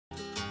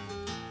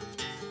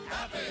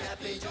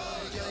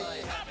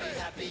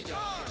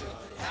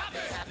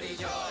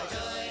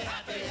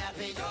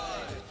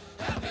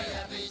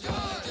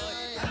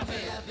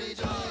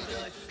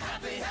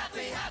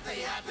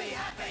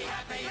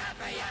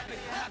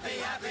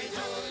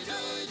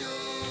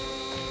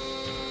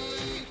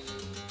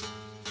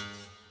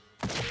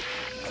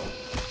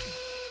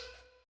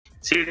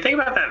See, the thing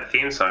about that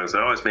theme song is it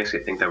always makes me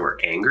think that we're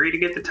angry to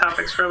get the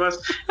topics from us,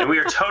 and we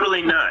are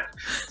totally not.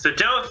 So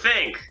don't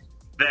think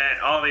that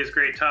all these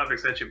great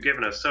topics that you've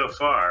given us so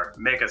far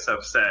make us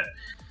upset,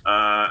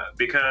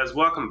 because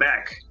welcome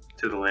back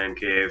to the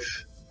LandCave,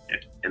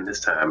 and this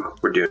time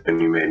we're doing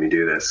You Made Me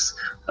Do This.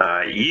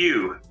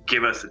 You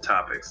give us the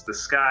topics. The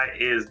sky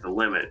is the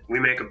limit. We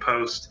make a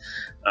post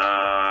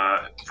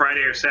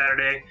Friday or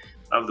Saturday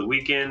of the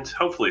weekend,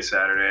 hopefully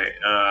Saturday.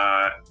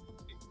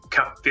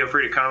 Feel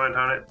free to comment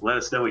on it. Let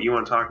us know what you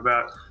want to talk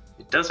about.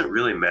 It doesn't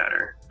really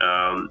matter.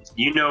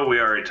 We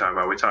already talk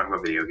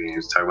about video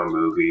games, talk about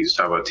movies,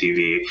 talk about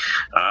TV.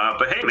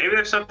 But hey, maybe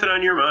there's something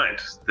on your mind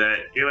that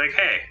you're like,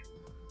 hey,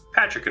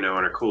 Patrick and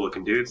Owen are cool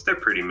looking dudes. They're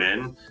pretty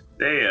men.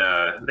 They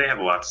have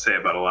a lot to say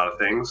about a lot of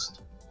things.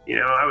 You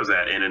know, I was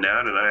at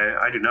In-N-Out, and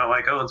I do not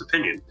like Owen's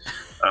opinion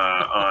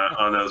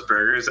on those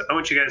burgers. I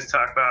want you guys to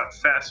talk about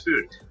fast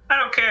food. I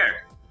don't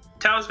care.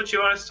 Tell us what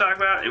you want us to talk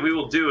about, and we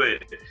will do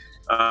it.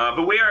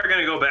 But we are going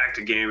to go back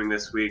to gaming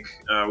this week.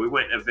 We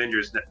went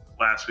Avengers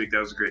last week. That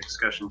was a great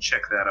discussion.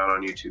 Check that out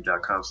on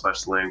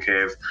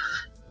youtube.com/TheLanCave.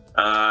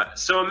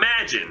 So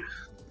imagine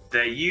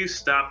that you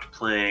stopped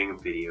playing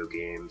video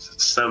games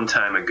some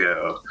time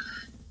ago,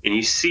 and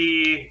you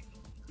see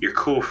your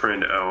cool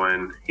friend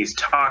Owen. He's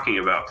talking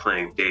about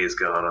playing Days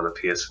Gone on the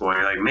PS4.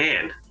 And you're like,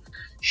 man,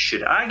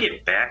 should I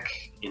get back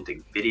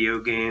into video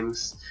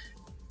games?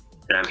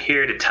 And I'm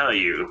here to tell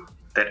you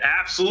that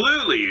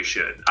absolutely you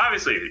should.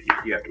 Obviously,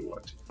 you have to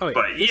want to. Oh, yeah.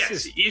 But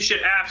yes, you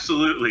should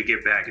absolutely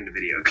get back into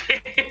video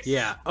games.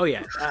 Yeah. Oh,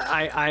 yeah.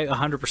 I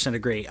 100%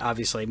 agree,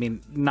 obviously. I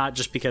mean, not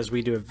just because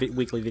we do a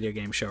weekly video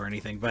game show or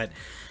anything, but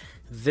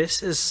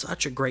this is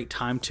such a great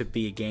time to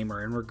be a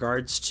gamer in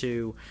regards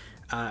to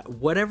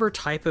whatever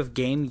type of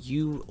game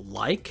you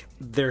like.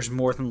 There's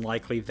more than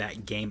likely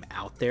that game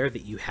out there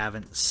that you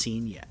haven't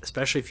seen yet,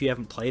 especially if you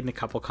haven't played in a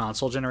couple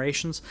console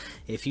generations.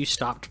 If you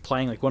stopped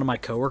playing, like one of my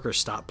coworkers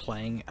stopped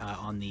playing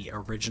on the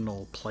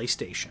original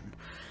PlayStation,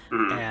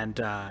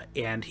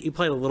 and he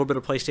played a little bit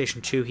of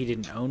PlayStation 2. He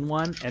didn't own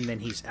one, and then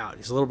he's out.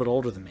 He's a little bit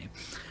older than me,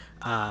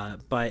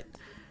 but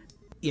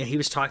yeah, he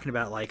was talking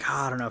about like,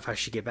 I don't know if I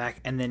should get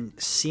back, and then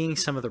seeing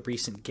some of the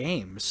recent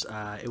games.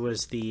 It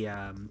was the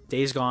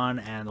Days Gone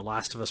and The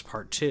Last of Us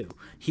Part 2.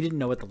 He didn't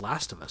know what The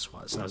Last of Us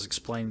was, and I was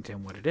explaining to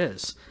him what it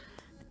is,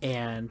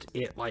 and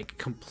it like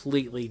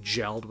completely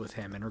gelled with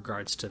him in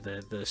regards to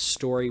the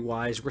story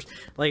wise.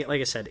 Like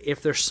I said,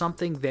 if there's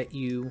something that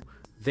you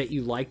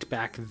liked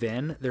back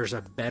then, there's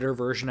a better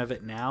version of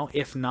it now.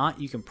 If not,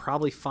 you can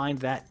probably find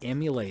that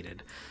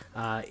emulated.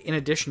 In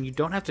addition, you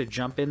don't have to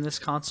jump in this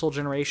console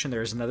generation.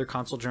 There is another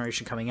console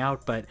generation coming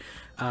out, but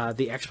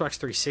the Xbox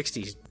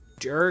 360 is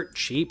dirt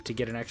cheap to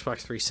get an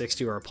Xbox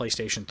 360 or a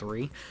PlayStation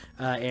 3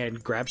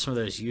 and grab some of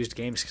those used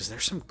games, because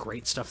there's some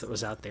great stuff that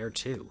was out there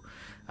too.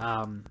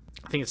 I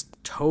think it's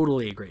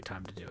totally a great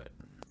time to do it.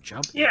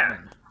 Jump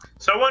in.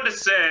 So I wanted to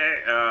say,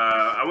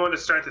 I wanted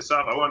to start this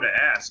off. I wanted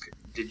to ask,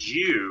 did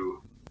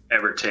you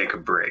ever take a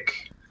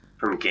break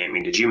from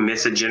gaming? Did you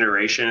miss a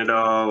generation at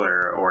all,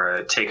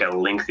 or take a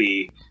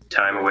lengthy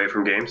time away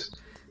from games?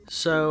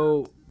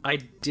 So I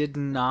did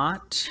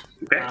not.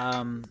 Okay.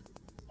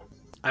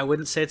 I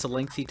wouldn't say it's a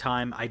lengthy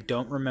time. I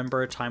don't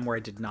remember a time where I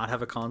did not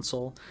have a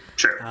console.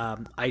 Sure.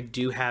 I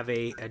do have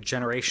a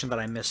generation that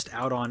I missed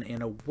out on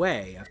in a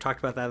way. I've talked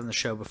about that on the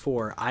show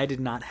before. I did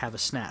not have a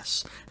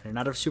SNES. I did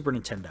not have Super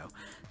Nintendo.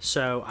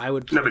 So I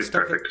would play Nobody's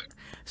perfect.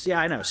 Yeah,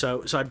 I know.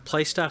 So I'd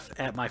play stuff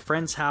at my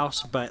friend's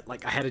house, but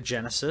like I had a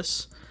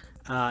Genesis.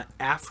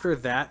 After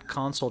that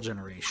console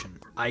generation,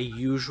 I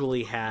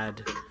usually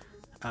had...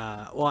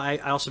 I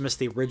also missed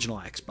the original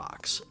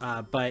Xbox,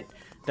 but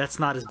that's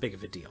not as big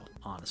of a deal,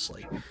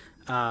 honestly.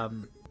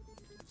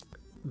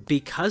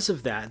 Because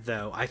of that,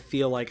 though, I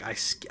feel like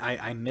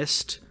I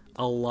missed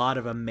a lot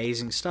of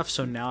amazing stuff,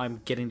 so now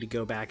I'm getting to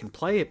go back and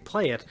play it,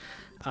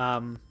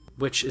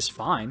 which is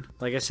fine.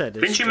 Like I said,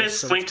 didn't you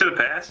miss Link to the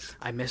Past?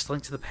 I missed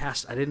Link to the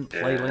Past. I didn't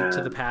play Link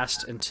to the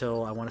Past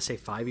until, I want to say,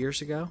 5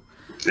 years ago.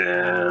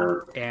 Yeah.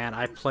 And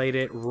I played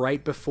it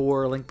right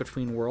before Link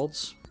Between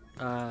Worlds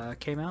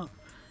came out.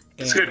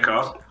 It's a good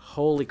call.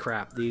 Holy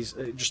crap, these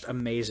just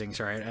amazing.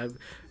 Sorry, I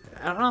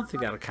don't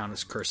think that'll count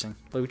as cursing.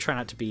 But we try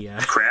not to be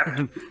crap.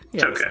 Yeah,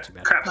 it's okay. Not too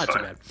bad. Crap's not fine.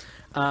 too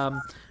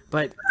bad.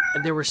 But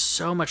there was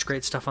so much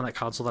great stuff on that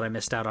console that I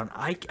missed out on.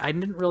 I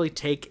didn't really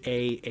take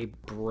a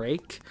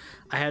break.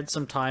 I had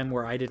some time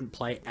where I didn't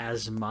play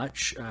as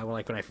much.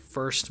 Like when I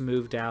first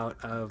moved out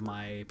of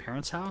my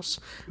parents' house,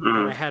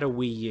 and I had a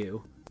Wii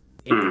U.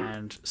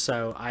 And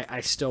so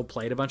I still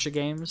played a bunch of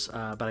games,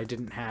 but I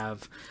didn't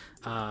have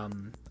a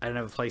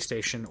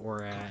PlayStation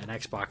or an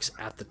Xbox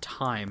at the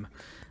time.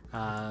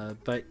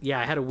 But yeah,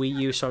 I had a Wii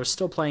U, so I was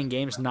still playing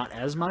games, not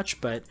as much,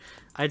 but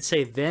I'd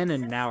say then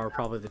and now are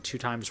probably the two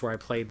times where I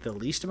played the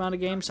least amount of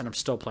games, and I'm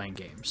still playing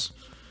games.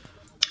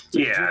 So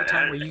did you have a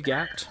time where you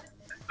gapped?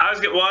 I was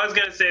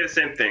gonna say the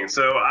same thing.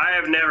 So I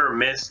have never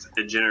missed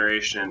a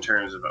generation in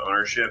terms of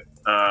ownership.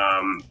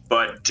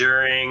 But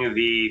during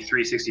the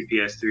 360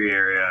 PS3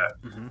 area,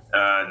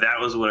 that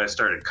was when I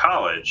started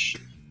college,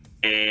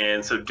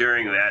 and so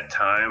during that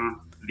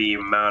time, the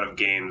amount of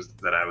games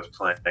that I was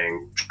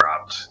playing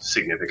dropped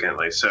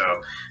significantly.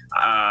 So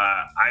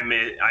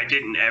I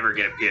didn't ever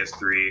get a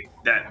PS3.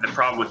 The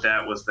problem with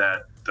that was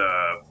that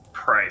the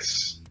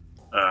price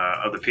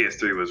of the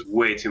PS3 was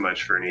way too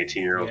much for an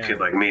 18-year-old kid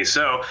like me.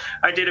 So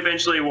I did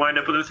eventually wind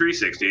up with a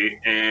 360,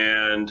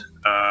 and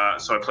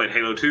so I played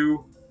Halo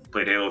 2,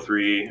 played Halo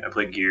 3, I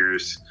played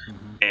Gears,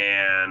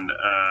 and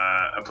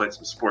I played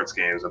some sports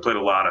games. I played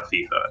a lot of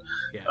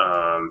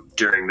FIFA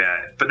during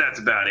that, but that's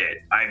about it.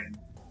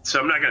 So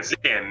I'm not going to say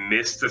I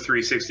missed the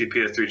 360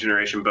 PS3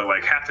 generation, but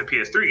like half the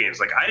PS3 games,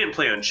 like I didn't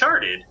play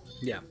Uncharted,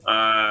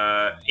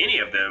 any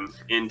of them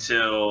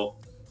until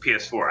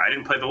PS4. I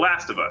didn't play The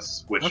Last of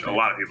Us, which a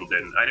lot of people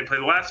didn't. I didn't play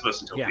The Last of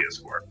Us until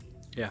PS4.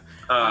 Yeah.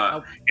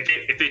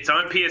 If it's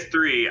on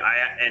PS3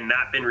 and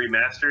not been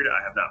remastered,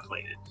 I have not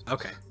played it.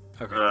 Okay.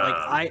 Like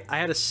I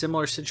had a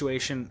similar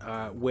situation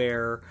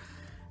where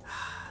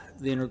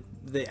the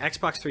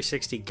Xbox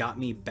 360 got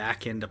me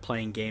back into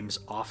playing games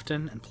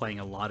often and playing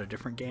a lot of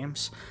different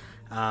games.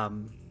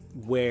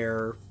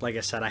 Where, like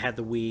I said, I had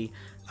the Wii.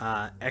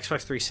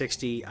 Xbox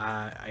 360,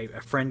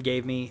 a friend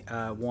gave me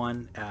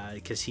one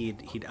because he'd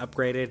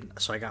upgraded,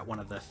 so I got one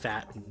of the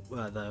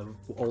the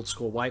old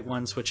school white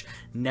ones, which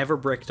never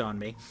bricked on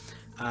me.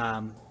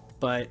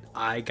 But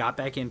I got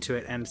back into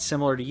it, and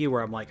similar to you,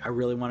 where I'm like, I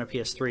really want a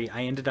PS3.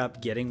 I ended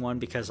up getting one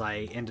because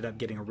I ended up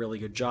getting a really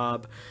good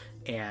job,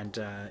 and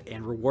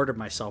rewarded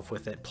myself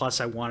with it. Plus,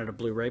 I wanted a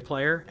Blu-ray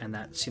player, and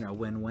that's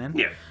win-win.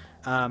 Yeah.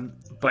 But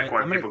like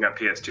when people got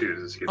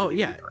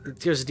PS2s.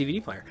 There's a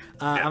DVD player.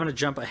 I'm going to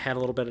jump ahead a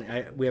little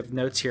bit. We have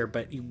notes here,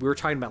 but we were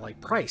talking about like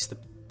price. The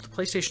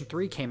PlayStation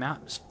 3 came out,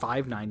 it was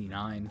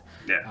 $599.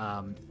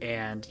 Yeah.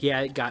 And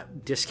it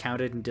got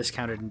discounted,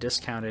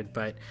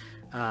 but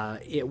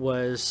it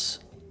was.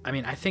 I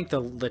mean, I think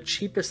the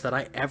cheapest that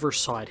I ever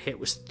saw it hit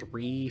was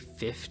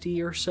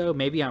 $350 or so.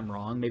 Maybe I'm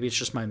wrong. Maybe it's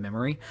just my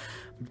memory.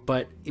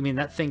 But I mean,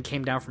 that thing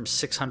came down from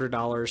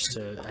 $600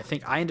 to, I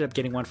think I ended up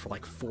getting one for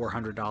like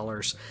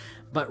 $400.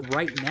 But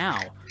right now,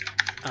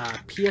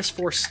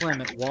 PS4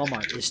 Slim at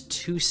Walmart is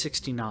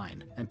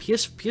 $269, and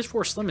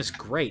PS4 Slim is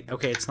great.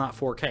 Okay, it's not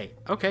 4K.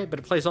 Okay, but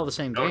it plays all the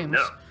same games.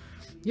 No.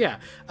 Yeah,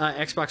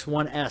 Xbox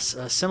One S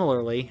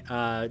similarly.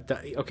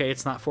 Okay,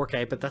 it's not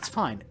 4K, but that's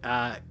fine.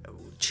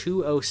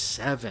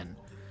 $207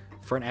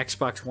 for an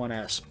Xbox One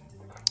S.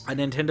 A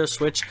Nintendo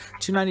Switch,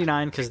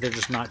 $299 because they're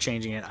just not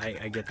changing it.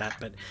 I get that,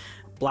 but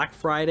Black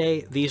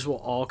Friday, these will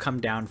all come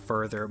down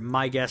further.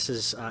 My guess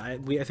is, I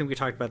think we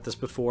talked about this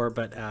before,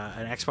 but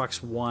an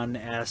Xbox One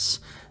S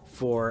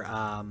for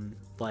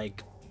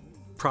like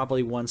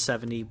probably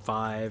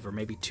 $175 or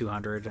maybe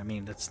 $200. I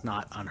mean, that's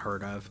not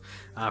unheard of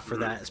for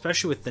that,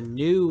 especially with the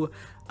new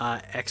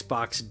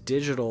Xbox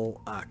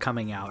Digital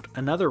coming out.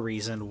 Another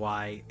reason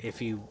why,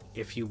 if you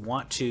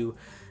want to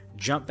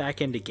jump back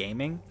into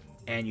gaming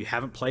and you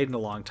haven't played in a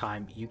long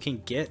time, you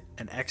can get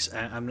an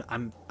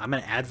I'm going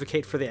to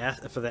advocate for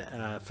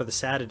the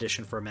SAD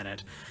edition for a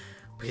minute,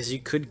 because you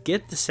could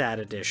get the SAD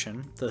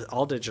edition, the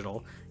all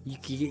digital. You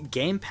could get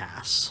Game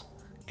Pass,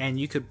 and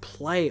you could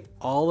play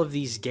all of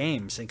these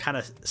games and kind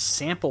of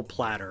sample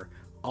platter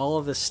all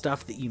of the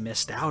stuff that you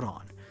missed out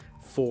on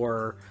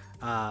for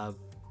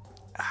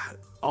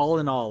all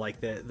in all,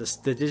 like the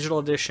digital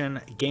edition,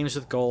 games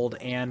with gold,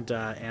 and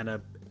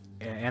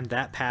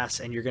that pass,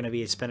 and you're going to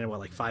be spending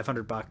like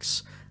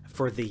 $500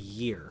 for the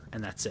year,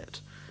 and that's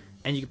it.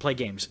 And you can play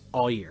games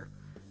all year.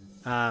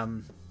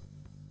 Actually,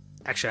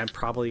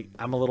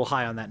 I'm a little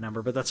high on that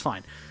number, but that's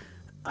fine.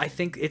 I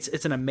think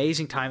it's an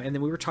amazing time. And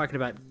then we were talking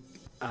about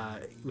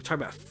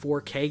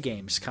 4K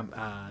games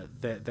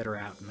that are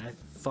out, and I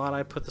thought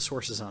I put the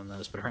sources on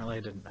those, but apparently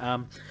I didn't.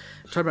 Talking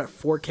about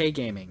 4K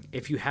gaming.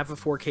 If you have a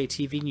 4K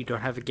TV and you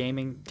don't have a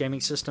gaming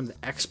system, the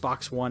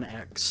Xbox One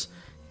X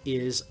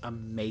is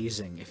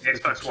amazing.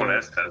 Xbox One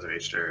S has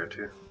HDR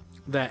too.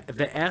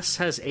 The S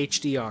has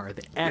HDR.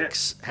 The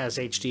X has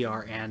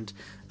HDR and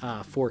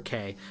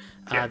 4K.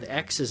 The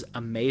X is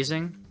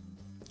amazing.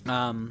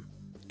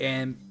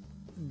 And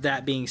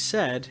that being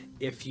said,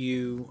 if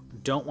you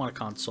don't want a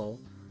console,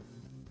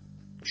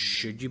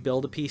 should you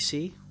build a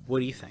PC? What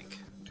do you think?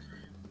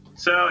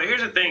 So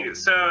here's the thing.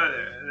 So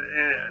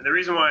the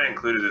reason why I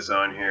included this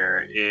on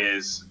here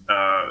is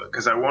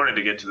because I wanted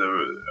to get to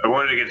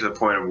the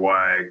point of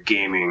why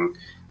gaming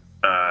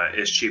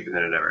is cheaper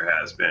than it ever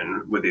has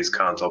been with these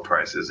console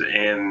prices.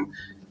 And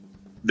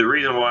the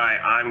reason why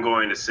I'm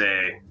going to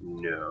say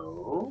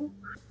no,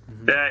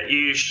 that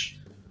you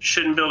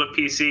shouldn't build a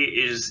PC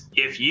is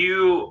if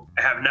you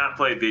have not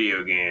played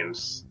video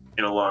games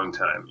in a long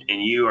time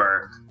and you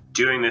are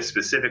doing this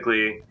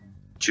specifically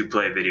to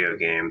play video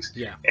games,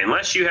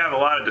 unless you have a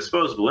lot of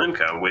disposable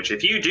income, which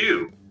if you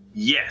do,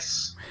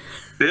 yes,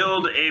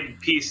 build a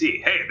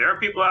PC. Hey, there are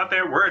people out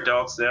there, we're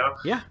adults now.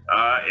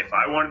 If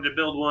I wanted to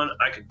build one,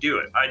 I could do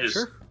it.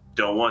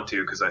 don't want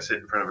to because I sit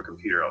in front of a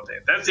computer all day.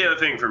 That's the other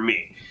thing for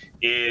me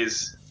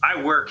is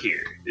I work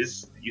here.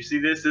 You see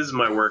this? This is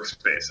my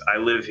workspace. I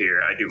live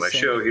here. I do my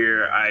show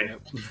here.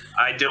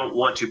 I don't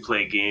want to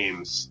play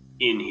games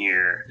in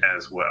here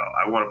as well.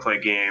 I want to play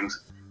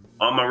games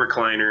on my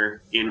recliner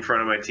in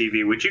front of my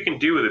TV, which you can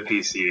do with a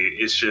PC.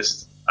 It's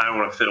just I don't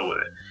want to fiddle with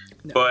it.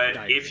 No, but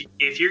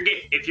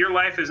if your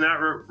life is not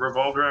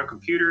revolved around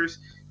computers,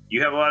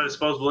 you have a lot of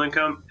disposable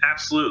income.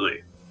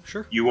 Absolutely,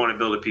 sure. You want to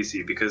build a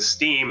PC because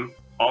Steam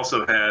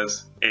also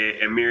has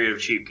a myriad of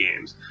cheap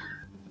games.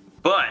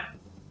 But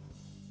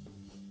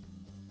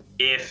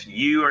if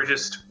you are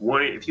just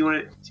if you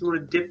want to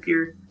dip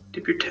your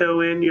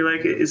toe in, you're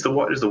like, is the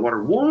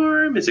water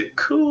warm? Is it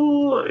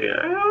cool? Yeah,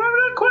 I'm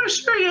not quite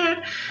sure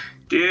yet,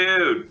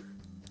 dude.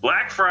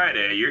 Black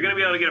Friday, you're going to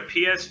be able to get a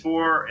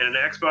PS4 and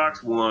an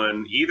Xbox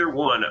One. Either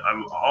one,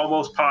 I'm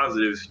almost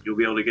positive you'll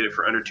be able to get it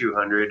for under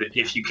 $200.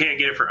 If you can't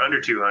get it for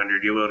under $200,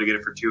 you'll be able to get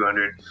it for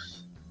 $200.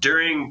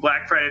 During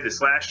Black Friday this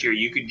last year,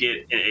 you could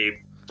get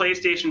a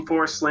PlayStation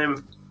 4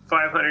 Slim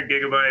 500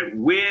 gigabyte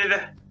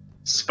with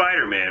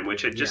Spider-Man,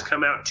 which had just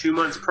come out 2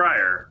 months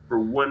prior for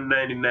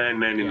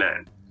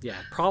 $199.99. Yeah,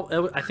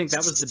 I think that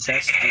was the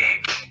best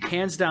deal,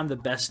 hands down the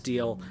best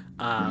deal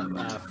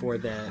for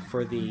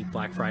the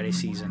Black Friday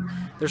season.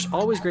 There's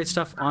always great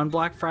stuff on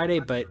Black Friday,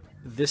 but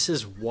this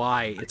is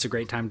why it's a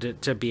great time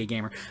to be a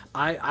gamer.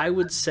 I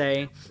would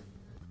say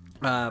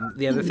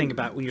the other thing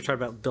about when you're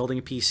talking about building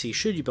a PC,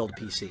 should you build a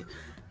PC?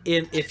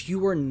 If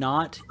you are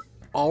not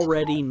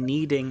already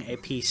needing a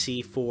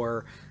PC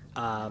for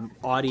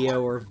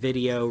audio or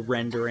video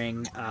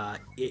rendering,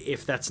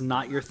 if that's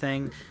not your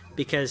thing,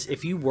 because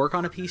if you work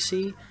on a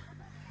PC,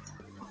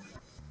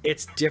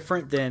 it's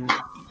different than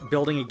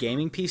building a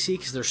gaming PC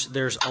because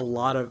there's a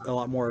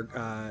lot more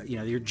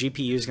your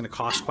GPU is going to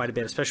cost quite a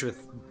bit, especially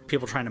with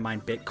people trying to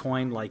mine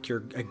Bitcoin. Like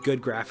a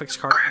good graphics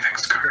card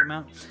costs a good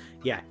amount.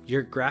 Yeah,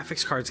 your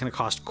graphics card is going to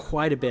cost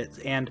quite a bit.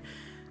 And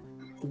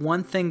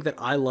one thing that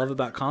I love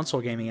about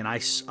console gaming, and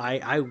I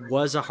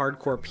was a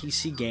hardcore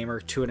PC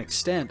gamer to an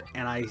extent,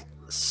 and I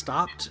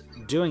stopped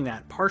doing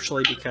that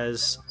partially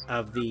because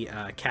of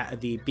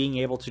the being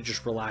able to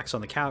just relax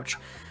on the couch,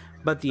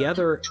 but the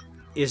other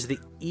is the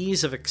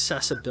ease of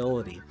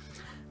accessibility.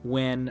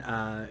 When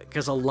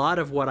because a lot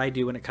of what I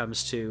do when it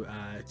comes to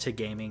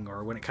gaming,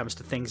 or when it comes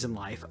to things in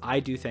life,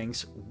 I do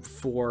things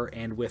for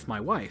and with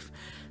my wife.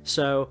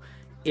 So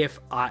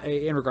if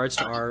in regards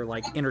to our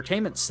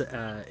entertainment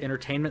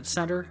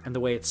center and the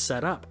way it's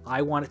set up,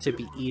 I want it to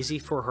be easy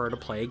for her to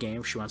play a game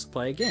if she wants to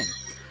play a game.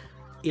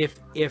 If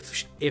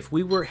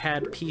we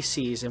had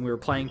PCs and we were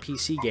playing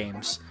PC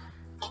games,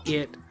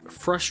 it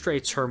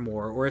frustrates her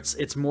more, or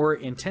it's more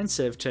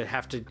intensive to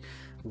have to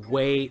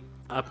wait,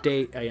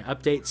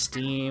 update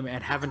Steam,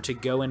 and having to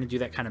go in and do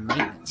that kind of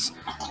maintenance.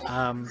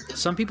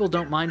 Some people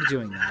don't mind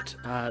doing that,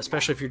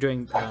 especially if you're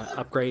doing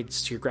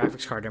upgrades to your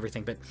graphics card and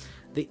everything. But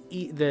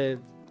the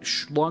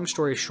long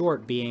story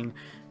short being,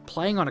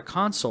 playing on a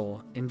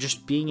console and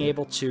just being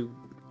able to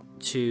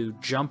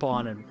jump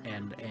on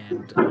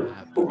and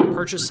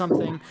purchase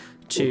something,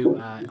 to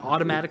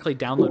automatically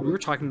download. We were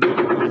talking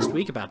last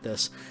week about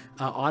this,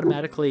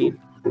 automatically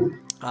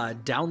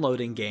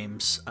downloading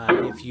games.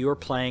 If you're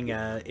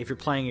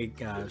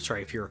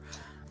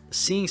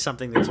seeing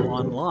something that's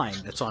online,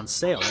 that's on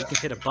sale, you can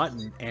hit a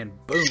button and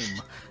boom,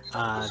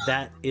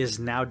 that is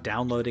now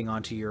downloading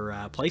onto your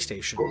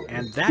PlayStation.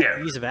 And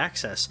that ease of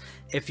access,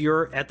 if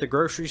you're at the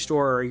grocery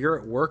store or you're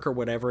at work or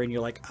whatever, and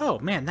you're like, oh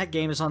man, that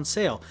game is on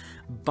sale,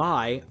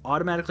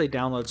 automatically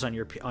downloads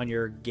on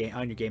your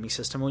gaming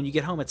system. When you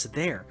get home, it's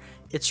there,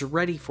 it's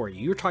ready for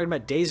you. You were talking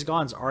about Days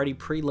Gone's already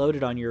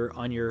preloaded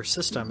on your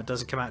system. It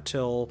doesn't come out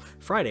till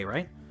Friday,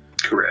 right?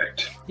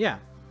 Correct. Yeah.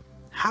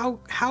 How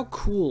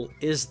cool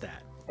is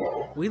that?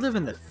 We live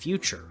in the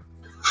future.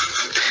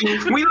 We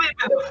live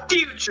in the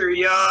future,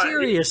 y'all.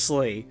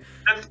 Seriously.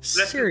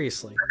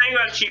 Seriously. The thing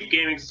about cheap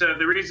gaming,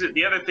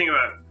 the other thing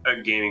about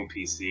a gaming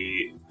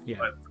PC,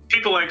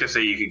 people like to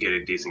say you could get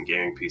a decent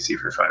gaming PC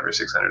for $500 or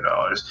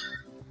 $600.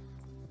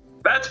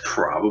 That's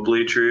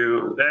probably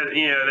true. That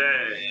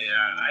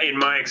in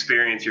my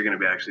experience, you're going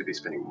to actually be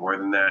spending more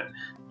than that,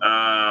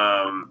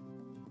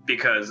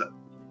 because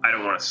I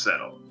don't want to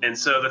settle. And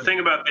so the thing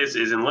about this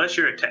is, unless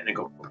you're a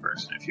technical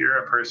person, if you're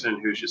a person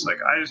who's just like,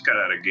 I just got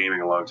out of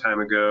gaming a long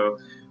time ago,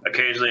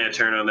 occasionally I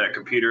turn on that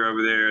computer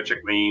over there, check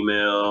my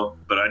email,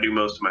 but I do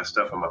most of my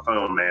stuff on my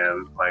phone,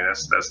 man. Like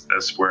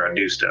that's where I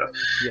do stuff.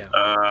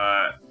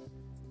 Yeah.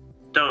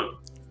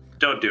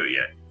 Don't do it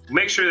yet.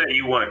 Make sure that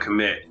you want to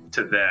commit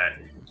to that.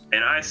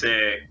 And I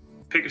say,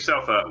 pick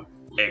yourself up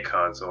a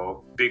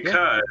console,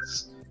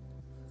 because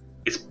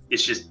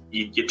it's just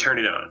you turn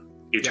it on.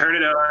 You turn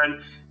it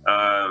on.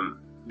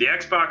 The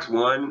Xbox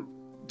One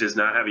does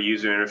not have a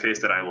user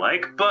interface that I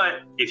like,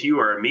 but if you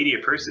are a media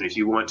person, if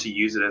you want to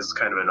use it as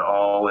kind of an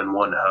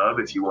all-in-one hub,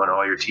 if you want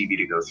all your TV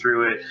to go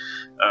through it,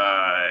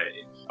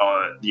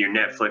 your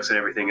Netflix and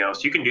everything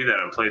else, you can do that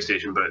on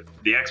PlayStation, but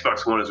the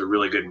Xbox One is a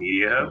really good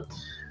media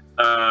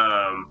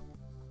hub.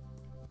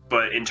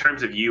 But in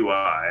terms of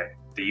UI,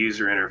 the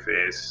user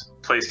interface,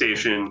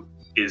 PlayStation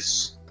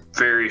is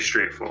very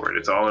straightforward.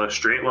 It's all in a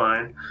straight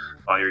line.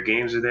 All your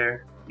games are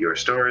there. Your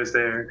store is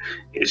there.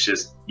 It's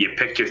just you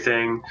pick your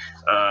thing.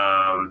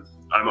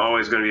 I'm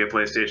always going to be a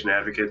PlayStation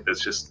advocate.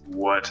 That's just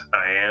what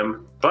I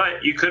am.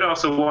 But you could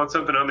also want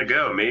something on the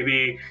go.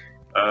 Maybe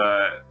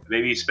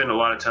you spend a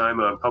lot of time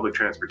on public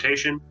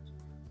transportation.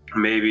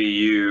 Maybe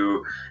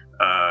you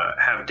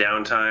have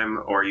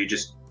downtime, or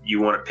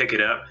you want to pick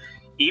it up.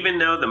 Even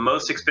though the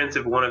most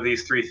expensive one of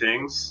these three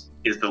things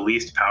is the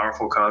least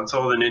powerful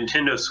console, the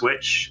Nintendo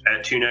Switch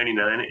at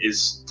 $299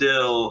 is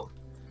still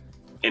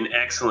an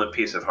excellent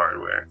piece of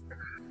hardware.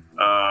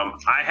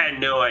 I had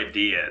no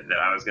idea that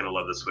I was going to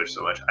love the Switch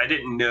so much. I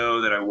didn't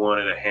know that I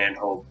wanted a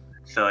handheld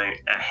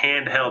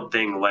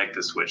thing like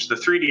the Switch. The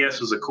 3DS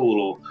was a cool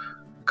little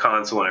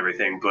console and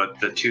everything, but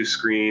the two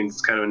screens,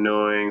 it's kind of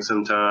annoying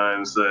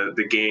sometimes.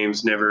 The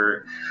games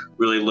never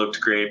really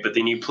looked great, but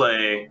then you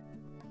play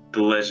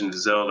The Legend of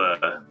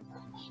Zelda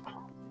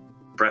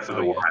Breath of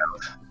the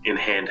Wild in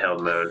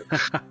handheld mode,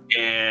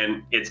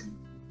 and it's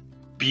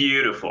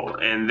beautiful.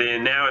 And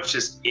then now it's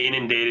just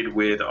inundated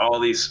with all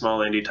these small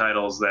indie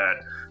titles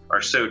that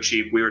are so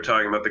cheap. We were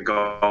talking about the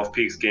Golf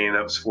Peaks game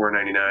that was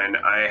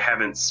 $4.99. I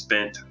haven't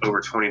spent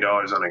over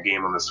 $20 on a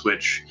game on the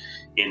Switch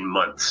in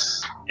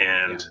months,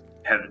 and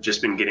have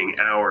just been getting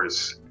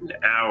hours and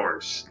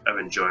hours of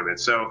enjoyment.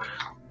 So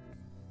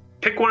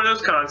pick one of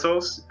those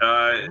consoles,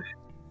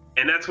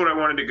 and that's what I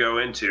wanted to go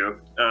into.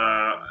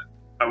 I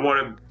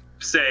want to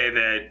say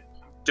that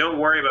don't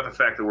worry about the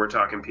fact that we're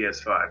talking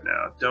PS5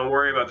 now. Don't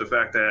worry about the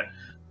fact that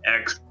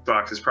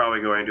Xbox is probably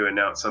going to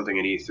announce something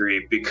at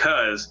E3,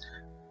 because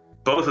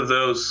both of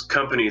those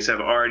companies have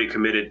already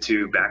committed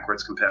to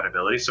backwards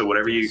compatibility. So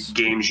whatever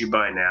games you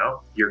buy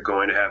now, you're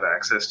going to have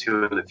access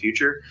to in the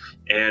future.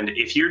 And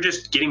if you're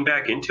just getting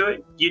back into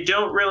it, you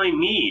don't really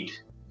need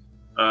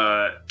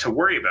to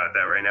worry about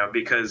that right now,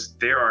 because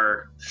there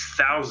are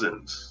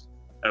thousands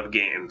of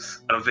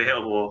games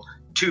available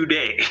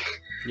today.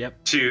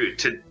 Yep. To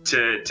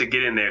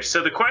get in there.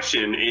 So the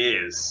question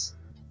is,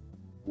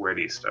 where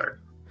do you start?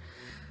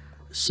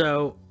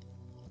 So,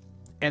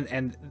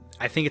 and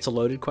I think it's a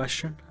loaded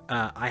question.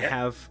 I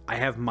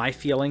have my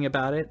feeling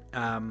about it.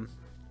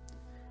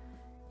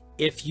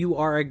 If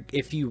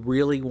you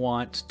really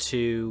want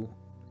to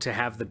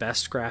have the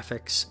best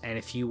graphics, and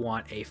if you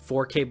want a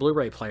 4K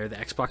Blu-ray player, the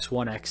Xbox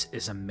One X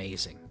is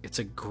amazing. It's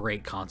a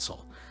great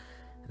console.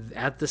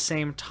 At the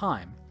same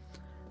time,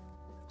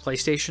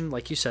 PlayStation,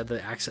 like you said,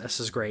 the access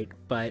is great,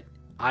 but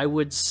I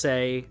would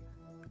say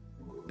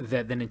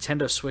that the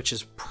Nintendo Switch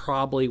is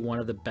probably one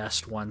of the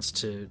best ones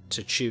to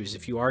choose.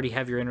 If you already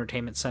have your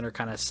entertainment center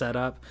kind of set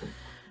up,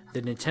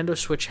 the Nintendo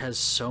Switch has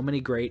so many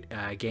great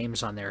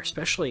games on there.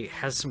 Especially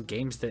has some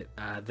games that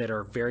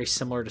are very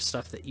similar to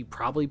stuff that you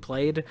probably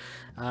played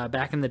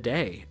back in the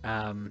day.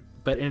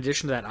 But in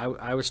addition to that,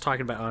 I was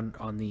talking about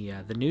on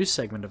the news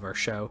segment of our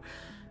show,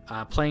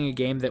 playing a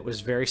game that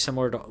was very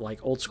similar to like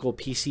old school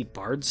PC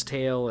Bard's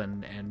Tale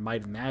and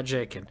Might and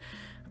Magic, and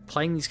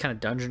playing these kind of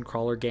dungeon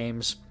crawler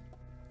games.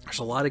 There's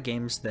a lot of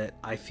games that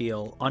I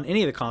feel on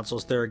any of the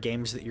consoles, there are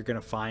games that you're going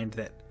to find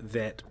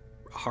that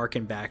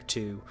harken back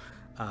to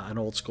an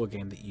old school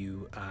game that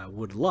you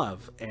would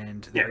love,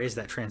 and there is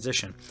that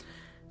transition.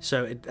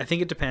 So I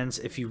think it depends.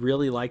 If you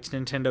really liked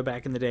Nintendo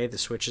back in the day, the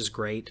Switch is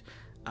great.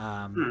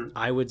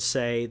 I would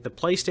say the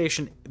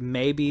PlayStation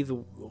may be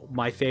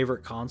my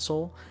favorite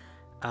console.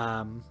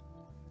 And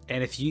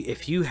if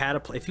you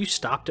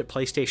stopped at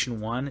PlayStation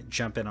 1,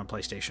 jump in on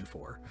PlayStation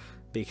 4,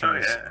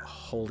 because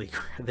holy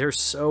crap, there's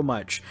so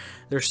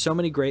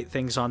many great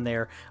things on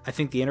there. I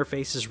think the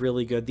interface is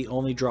really good. The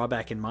only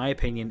drawback, in my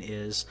opinion,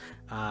 is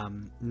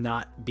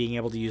not being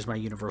able to use my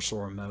universal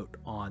remote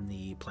on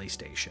the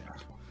PlayStation.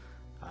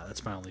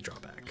 That's my only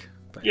drawback.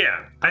 But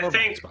I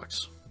think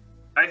Xbox.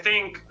 I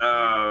think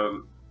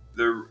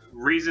the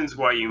reasons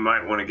why you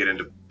might want to get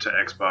into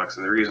Xbox,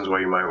 and the reasons why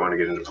you might want to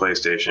get into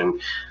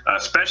PlayStation,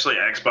 especially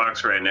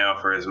Xbox right now,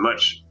 for as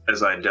much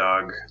as I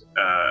dog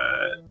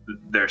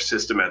their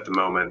system at the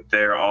moment,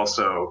 they're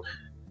also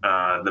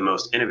the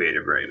most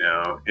innovative right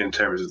now in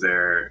terms of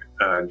their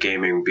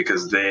gaming,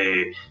 because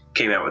they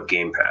came out with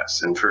Game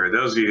Pass. And for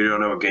those of you who don't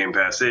know what Game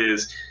Pass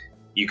is,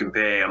 you can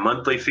pay a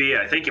monthly fee.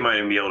 I think you might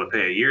even be able to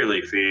pay a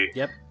yearly fee.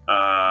 Yep.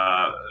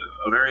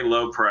 A very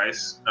low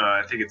price.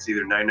 I think it's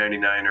either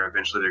 $9.99, or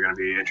eventually they're going to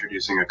be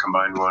introducing a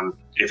combined one,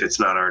 if it's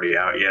not already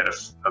out yet,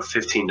 of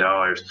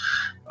 $15.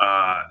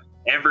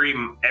 Every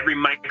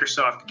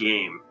Microsoft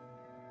game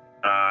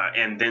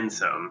and then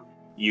some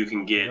you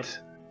can get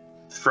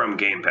from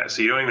Game Pass.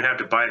 So you don't even have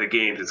to buy the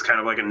games. It's kind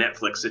of like a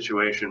Netflix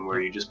situation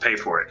where you just pay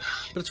for it.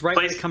 But it's right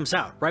when it comes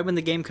out, right when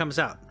the game comes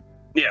out.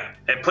 Yeah,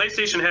 and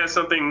PlayStation has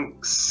something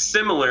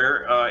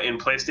similar in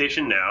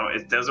PlayStation Now.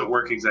 It doesn't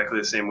work exactly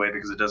the same way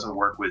because it doesn't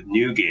work with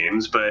new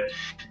games, but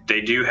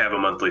they do have a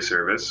monthly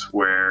service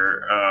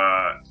where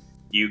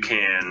you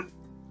can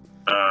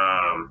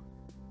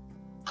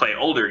play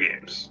older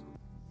games.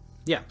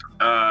 Yeah.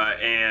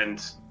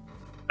 And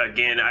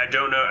again, I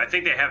don't know. I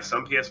think they have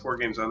some PS4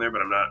 games on there,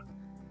 but I'm not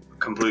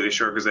completely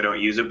sure because I don't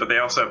use it, but they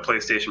also have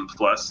PlayStation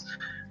Plus,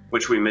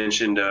 which we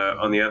mentioned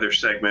on the other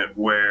segment,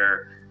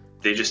 where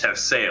they just have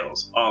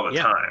sales all the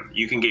time.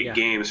 You can get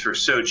games for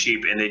so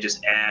cheap, and they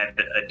just add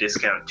a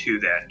discount to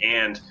that.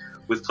 And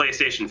with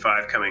PlayStation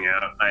 5 coming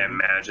out, I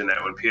imagine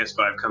that when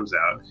PS5 comes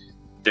out,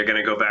 they're going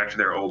to go back to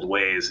their old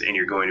ways, and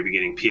you're going to be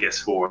getting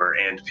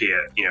PS4 and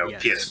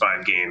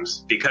PS5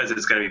 games because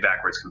it's going to be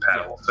backwards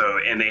compatible. So,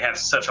 and they have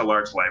such a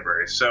large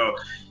library. So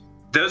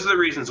those are the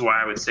reasons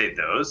why I would say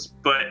those.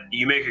 But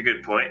you make a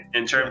good point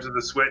in terms of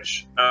the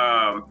Switch.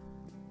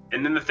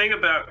 And then the thing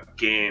about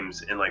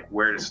games and like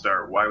where to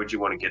start, why would you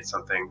want to get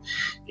something,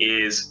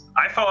 is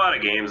I fall out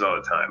of games all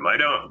the time.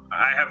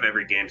 I have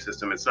every game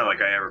system. It's not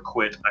like I ever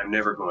quit. I'm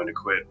never going to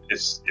quit.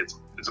 It's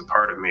a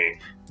part of me.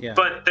 Yeah.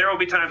 But there will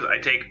be times I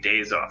take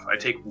days off. I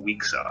take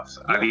weeks off.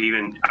 Yeah. I've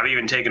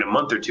even taken a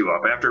month or two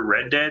off. After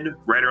Red Dead,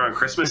 right around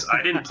Christmas,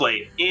 I didn't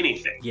play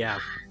anything. Yeah.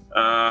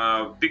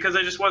 Because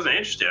I just wasn't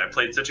interested. I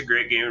played such a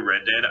great game in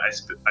Red Dead.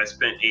 I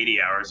spent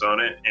 80 hours on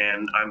it,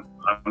 and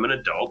I'm an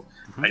adult.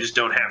 I just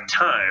don't have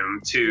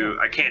time to.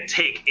 I can't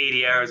take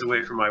 80 hours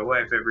away from my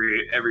wife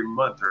every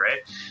month,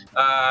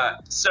 right?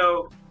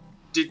 So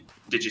did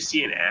you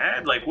see an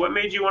ad? Like, what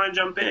made you want to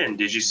jump in?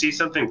 Did you see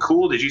something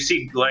cool? Did you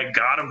see like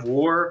God of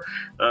War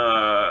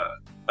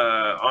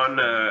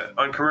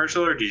on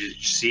commercial, or did you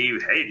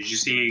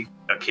see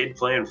a kid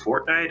playing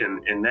Fortnite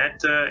and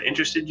that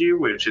interested you,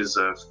 which is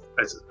a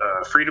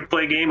free to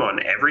play game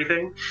on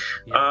everything?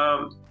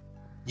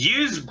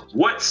 Use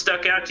what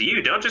stuck out to you.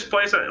 Don't just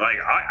play something like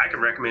I can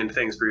recommend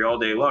things for you all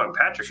day long.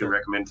 Patrick can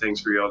recommend things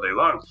for you all day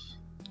long.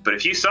 But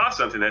if you saw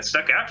something that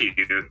stuck out to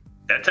you,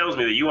 that tells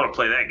me that you want to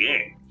play that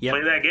game.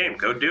 Play that game.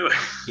 Go do it.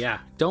 Yeah.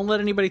 Don't let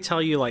anybody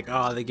tell you like,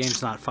 oh, the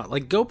game's not fun.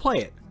 Like, go play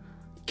it.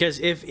 Because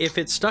if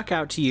it stuck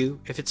out to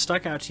you, if it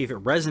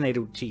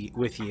resonated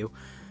with you,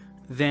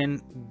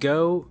 then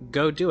go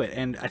do it.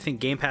 And I think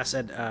Game Pass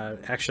said,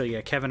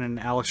 Kevin and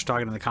Alex were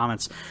talking in the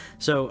comments.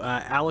 So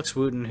Alex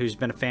Wooten, who's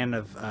been a fan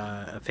of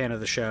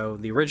the show,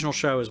 the original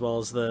show, as well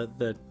as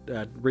the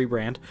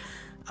rebrand,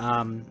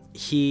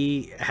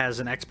 he has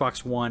an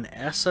Xbox One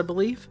S, I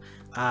believe,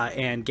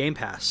 and Game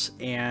Pass,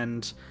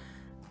 and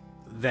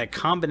that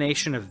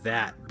combination of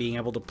that, being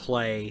able to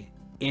play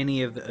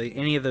any of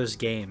those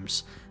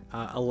games,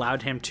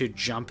 allowed him to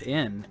jump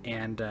in,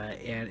 and I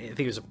think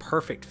it was a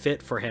perfect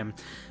fit for him.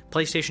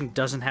 PlayStation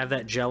doesn't have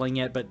that gelling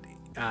yet, but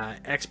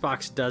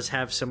Xbox does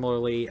have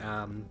similarly.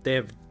 They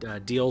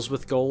have deals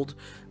with Gold,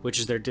 which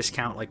is their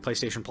discount, like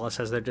PlayStation Plus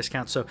has their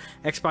discount. So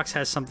Xbox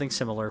has something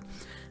similar.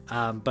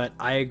 But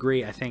I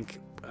agree. I think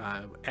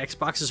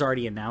Xbox has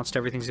already announced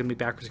everything's going to be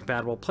backwards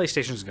compatible.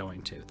 PlayStation's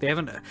going to.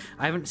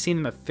 I haven't seen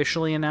them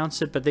officially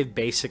announce it, but they've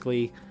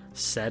basically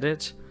said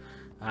it.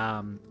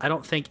 I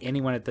don't think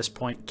anyone at this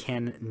point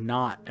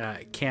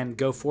can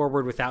go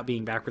forward without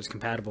being backwards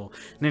compatible.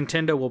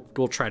 Nintendo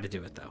will try to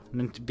do it though,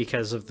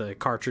 because of the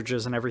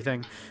cartridges and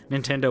everything.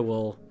 Nintendo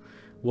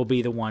will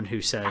be the one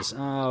who says,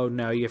 "Oh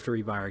no, you have to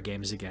rebuy our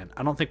games again."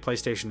 I don't think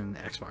PlayStation and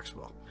Xbox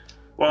will.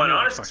 Well,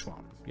 Xbox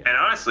won't. Yeah. And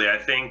honestly, I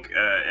think,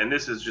 and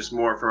this is just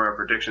more from our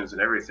predictions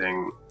and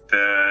everything,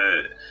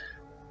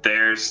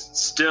 there's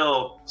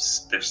still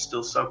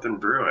something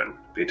brewing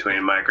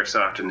between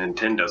Microsoft and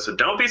Nintendo. So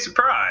don't be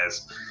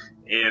surprised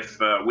if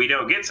we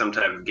don't get some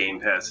type of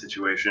Game Pass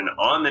situation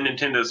on the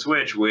Nintendo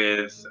Switch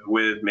with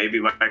maybe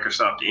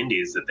Microsoft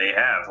indies that they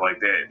have. Like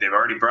they've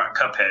already brought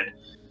Cuphead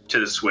to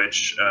the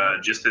Switch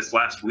just this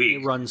last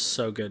week. It runs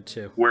so good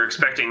too. We're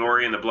expecting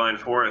Ori and the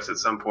Blind Forest at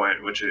some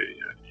point, which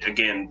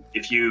again,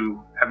 if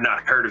you have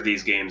not heard of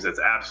these games, that's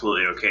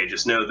absolutely okay.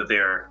 Just know that they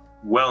are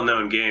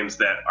well-known games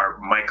that are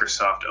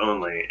Microsoft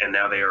only, and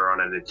now they are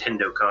on a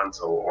Nintendo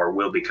console, or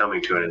will be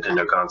coming to a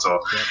Nintendo console.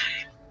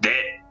 Yep.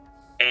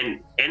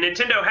 And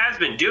Nintendo has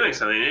been doing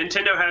something.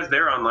 Nintendo has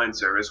their online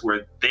service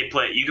where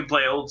you can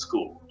play old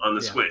school on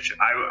the Switch.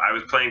 I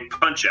was playing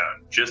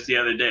Punch-Out just the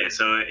other day.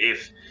 So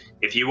if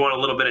you want a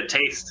little bit of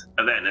taste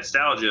of that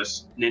nostalgia,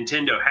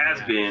 Nintendo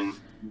has been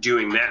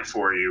doing that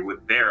for you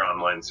with their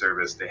online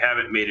service. They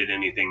haven't made it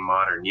anything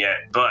modern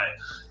yet, but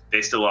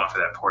they still offer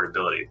that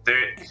portability.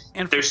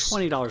 And for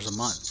 $20 a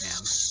month, man.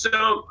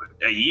 So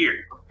a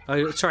year.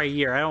 Oh, sorry, a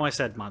year. I almost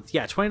said month.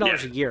 Yeah,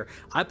 $20 a year.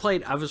 I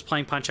was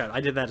playing Punch-Out.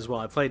 I did that as well.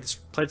 I played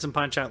some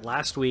Punch-Out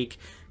last week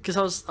because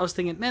I was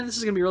thinking, man, this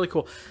is gonna be really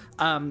cool.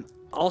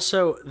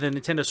 Also, the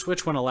Nintendo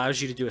Switch one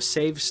allows you to do a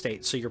save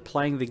state. So you're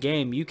playing the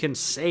game, you can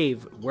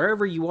save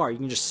wherever you are. You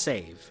can just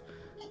save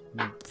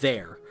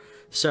there.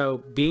 So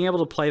being able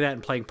to play that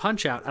and playing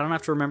Punch-Out, I don't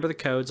have to remember the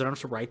codes. I don't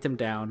have to write them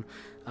down.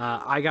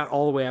 I got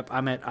all the way up.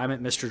 I'm at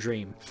Mr.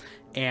 Dream,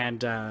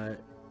 and I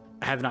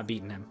have not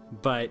beaten him.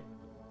 But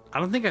I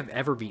don't think I've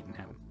ever beaten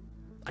him.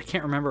 I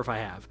can't remember if I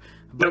have.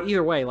 But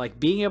either way, like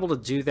being able to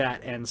do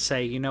that and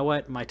say, you know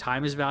what, my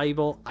time is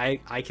valuable.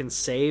 I can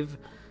save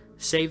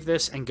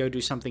this and go do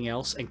something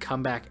else and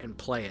come back and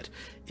play it.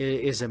 It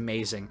is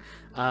amazing.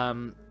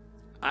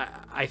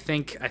 I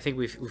think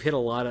we've hit a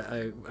lot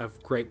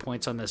of great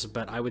points on this,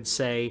 but I would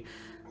say,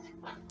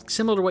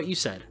 similar to what you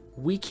said,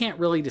 we can't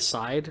really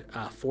decide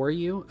for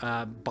you.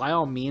 By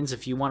all means,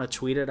 if you want to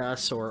tweet at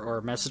us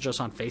or message us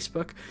on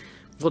Facebook,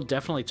 we'll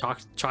definitely talk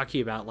to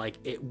you about like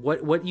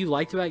what you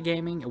liked about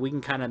gaming, and we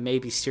can kind of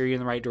maybe steer you in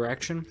the right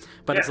direction.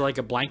 But as like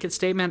a blanket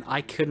statement,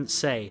 I couldn't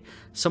say.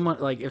 Someone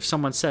like if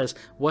someone says,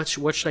 what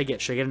should I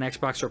get? Should I get an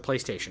Xbox or a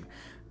PlayStation?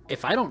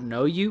 If I don't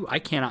know you, I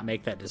cannot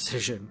make that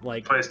decision.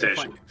 Like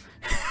PlayStation.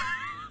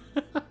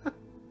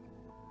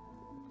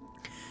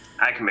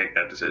 I can make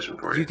that decision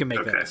for you. You can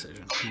make that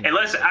decision. Yeah. And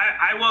listen,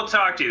 I will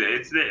talk to you.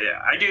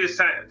 I do this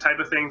type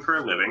of thing for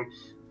a living.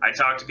 I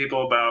talk to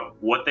people about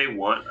what they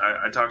want.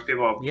 I talk to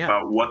people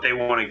about what they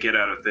want to get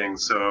out of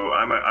things. So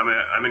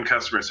I'm in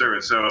customer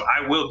service. So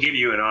I will give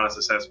you an honest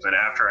assessment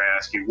after I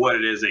ask you what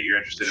it is that you're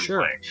interested in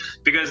playing.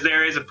 Because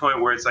there is a point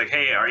where it's like,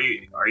 hey, are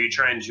you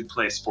trying to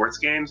play sports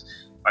games?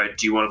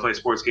 Do you want to play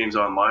sports games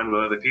online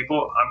with other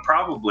people? I'm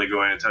probably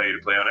going to tell you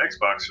to play on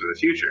Xbox for the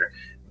future.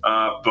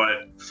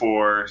 But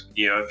for,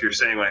 if you're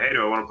saying like, hey,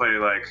 do I want to play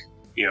like,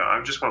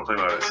 I just want to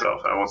play by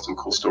myself, I want some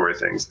cool story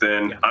things,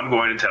 then I'm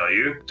going to tell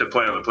you to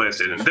play on the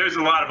PlayStation. There's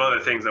a lot of other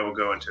things that will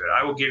go into it.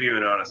 I will give you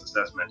an honest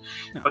assessment.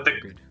 But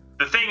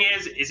the thing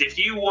is if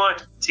you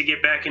want to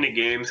get back into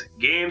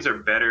games are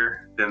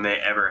better than they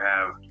ever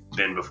have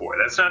been before.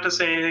 That's not to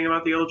say anything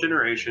about the old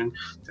generation.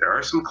 There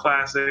are some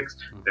classics.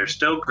 They're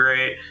still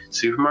great.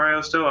 Super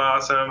Mario's still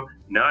awesome.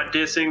 Not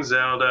dissing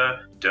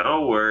Zelda.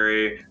 Don't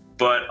worry.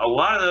 But a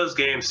lot of those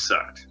games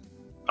sucked.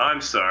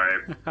 I'm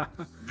sorry.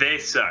 They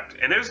sucked.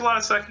 And there's a lot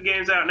of sucky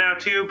games out now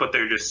too, but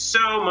they're just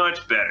so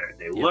much better.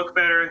 They look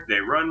better.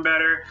 They run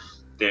better.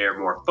 They're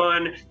more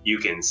fun. You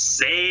can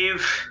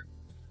save.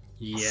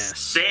 Yes.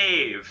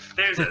 Save.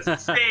 There's a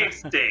save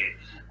state.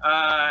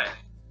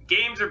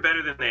 Games are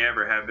better than they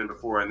ever have been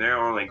before, and they're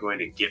only going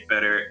to get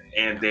better,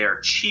 and they are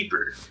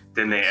cheaper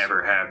than they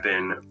ever have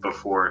been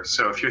before.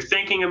 So if you're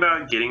thinking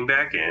about getting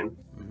back in,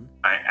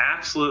 I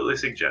absolutely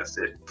suggest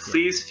it.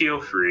 Please feel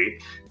free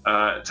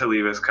to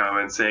leave us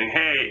comments saying,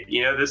 hey,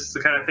 this is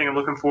the kind of thing I'm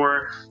looking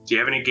for. Do you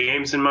have any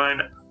games in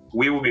mind?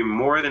 We will be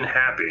more than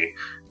happy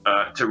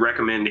to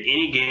recommend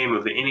any game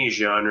of any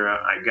genre.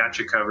 I got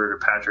you covered, or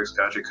Patrick's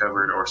got you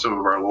covered, or some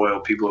of our loyal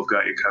people have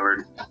got you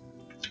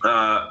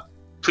covered.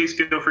 Please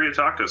feel free to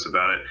talk to us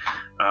about it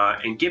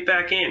and get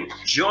back in.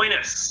 Join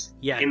us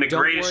in the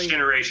greatest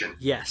generation.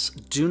 Yes.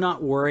 Do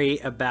not worry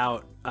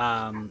about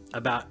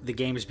the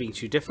games being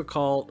too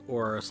difficult,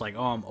 or it's like,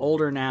 oh, I'm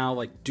older now.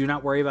 Like, do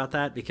not worry about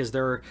that, because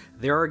there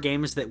are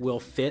games that will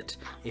fit.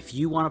 If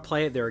you want to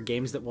play it, there are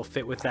games that will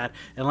fit with that.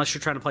 Unless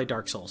you're trying to play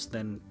Dark Souls,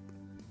 then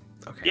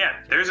okay. Yeah,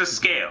 there's a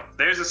scale.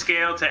 There's a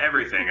scale to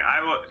everything.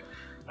 I will.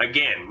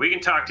 Again, we can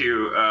talk to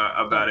you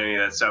about any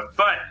of that stuff,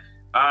 but.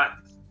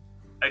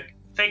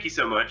 Thank you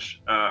so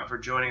much for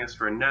joining us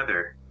for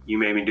another You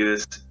Made Me Do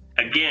This.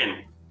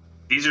 Again,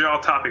 these are all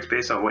topics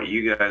based on what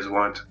you guys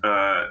want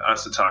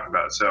us to talk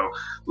about. So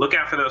look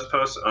out for those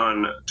posts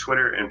on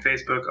Twitter and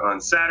Facebook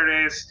on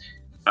Saturdays,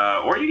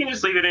 or you can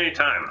just leave it any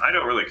time. I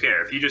don't really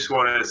care. If you just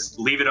want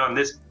to leave it on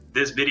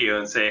this video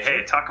and say,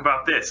 hey, talk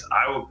about this,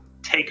 I will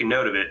take a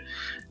note of it.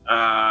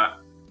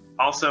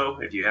 Also,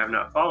 if you have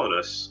not followed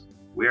us,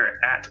 we are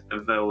at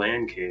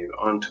TheLanCave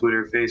on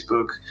Twitter,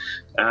 Facebook,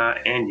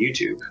 and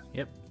YouTube.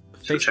 Yep.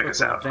 So check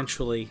us out. Will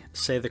eventually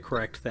say the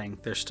correct thing.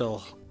 They're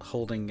still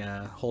holding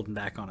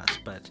back on us,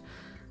 but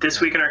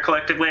this week in our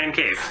collective land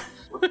cave,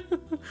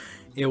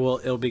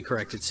 it'll be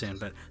corrected soon.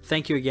 But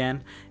thank you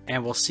again,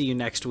 and we'll see you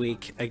next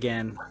week.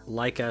 Again,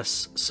 like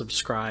us,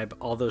 subscribe,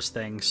 all those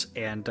things.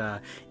 And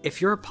if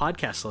you're a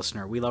podcast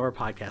listener, we love our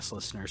podcast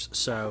listeners.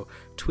 So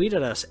tweet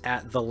at us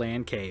at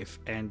TheLanCave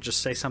and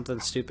just say something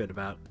stupid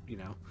about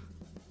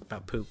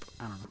about poop.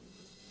 I don't know.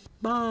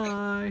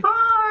 Bye.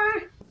 Bye.